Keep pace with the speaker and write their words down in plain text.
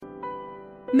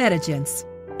MediGence,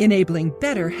 enabling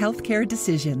better healthcare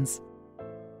decisions.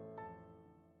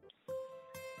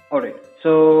 All right.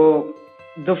 So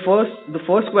the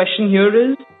first question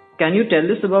here is, can you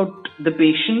tell us about the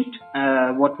patient?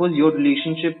 What was your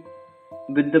relationship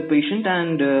with the patient,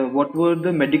 and what were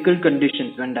the medical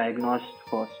conditions when diagnosed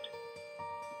first?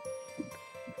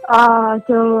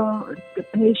 So the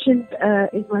patient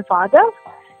is my father,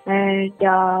 and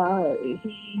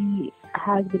he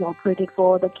has been operated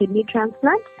for the kidney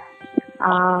transplant.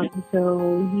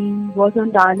 So he was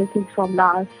on dialysis from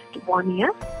last 1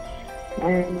 year,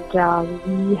 and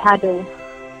we had a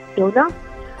donor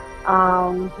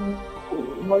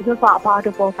who was a part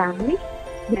of our family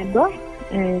member,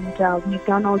 and we've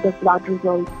done all the blood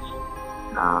results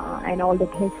and all the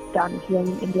tests done here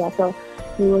in India. So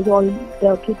it was all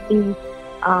the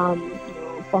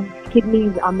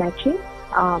kidneys are matching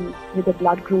with the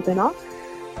blood group and all.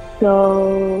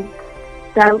 So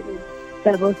that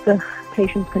was the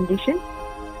patient's condition.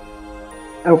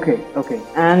 Okay.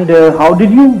 And how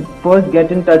did you first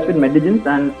get in touch with MediGence,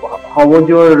 and how was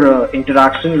your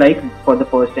interaction like for the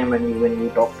first time when you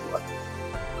talked to us?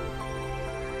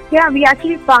 Yeah, we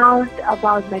actually found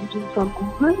about MediGence from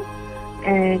Google,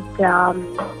 and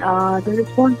the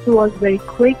response was very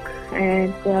quick,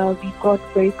 and we got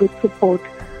very good support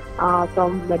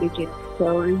from MediGence.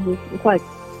 So it was quite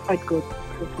good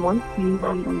response.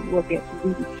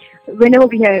 Whenever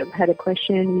we had a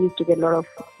question, we used to get a lot of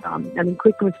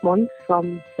quick response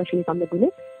especially from the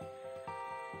clinic.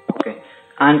 Okay.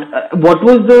 And what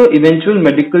was the eventual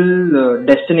medical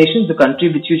destination, the country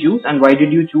which you chose, and why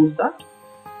did you choose that?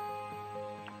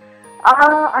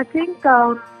 I think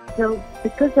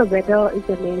because the weather is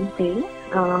the main thing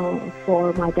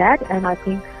for my dad, and I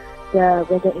think the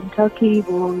weather in Turkey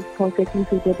was perfectly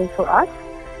suitable for us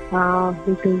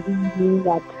because we knew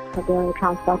that the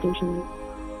transplantation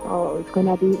is going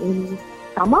to be in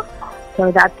summer.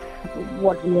 So that's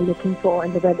what we were looking for,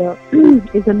 and the weather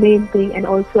is the main thing, and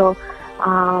also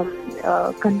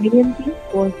conveniency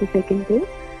was the second thing.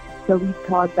 So we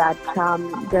thought that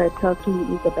the Turkey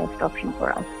is the best option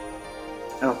for us.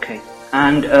 Okay.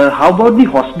 And how about the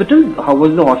hospital? How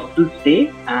was the hospital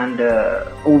stay and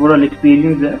overall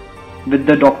experience there with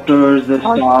the doctors, the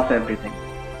staff, everything?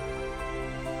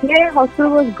 Yeah,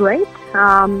 hospital was great,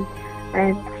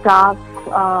 and staff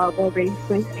were very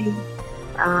friendly,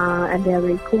 and they are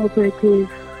very cooperative.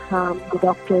 The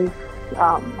doctors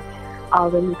are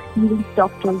very experienced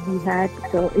doctors we had,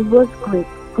 so it was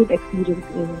good experience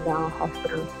in the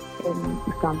hospital in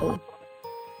Istanbul.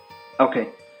 Okay.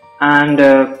 And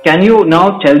can you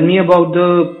now tell me about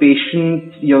the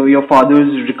patient, your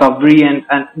father's recovery, and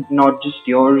not just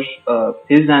yours,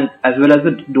 his, and as well as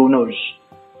the donors?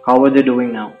 How are they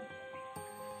doing now?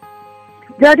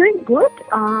 They are doing good.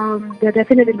 They're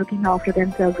definitely looking after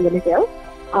themselves really well.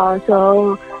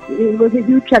 So it was a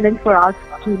huge challenge for us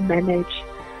to maintain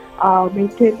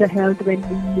the health when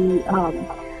we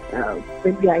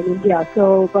are in India.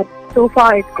 But so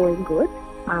far it's going good.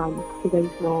 So there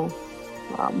is no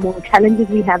more challenges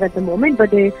we have at the moment,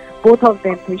 but both of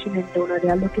them, patient and donor, they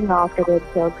are looking after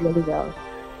themselves really well.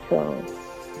 So,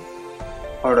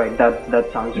 all right,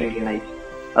 that sounds really nice.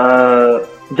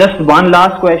 Just one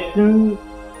last question,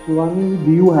 Shivani.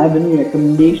 Do you have any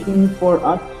recommendations for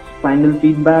us? Final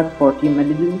feedback for Team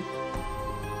MediGence?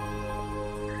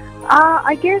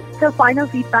 I guess the final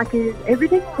feedback is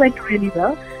everything went really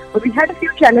well, but we had a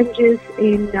few challenges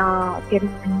in getting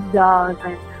visas,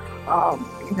 and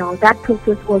that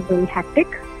process was very hectic.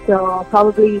 So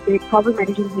probably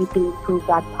MediGence need to improve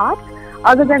that part.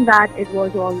 Other than that, it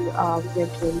was all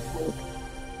went really smooth.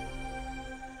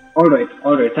 All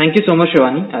right. Thank you so much,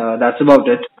 Shivani. That's about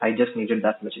it. I just needed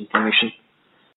that much information.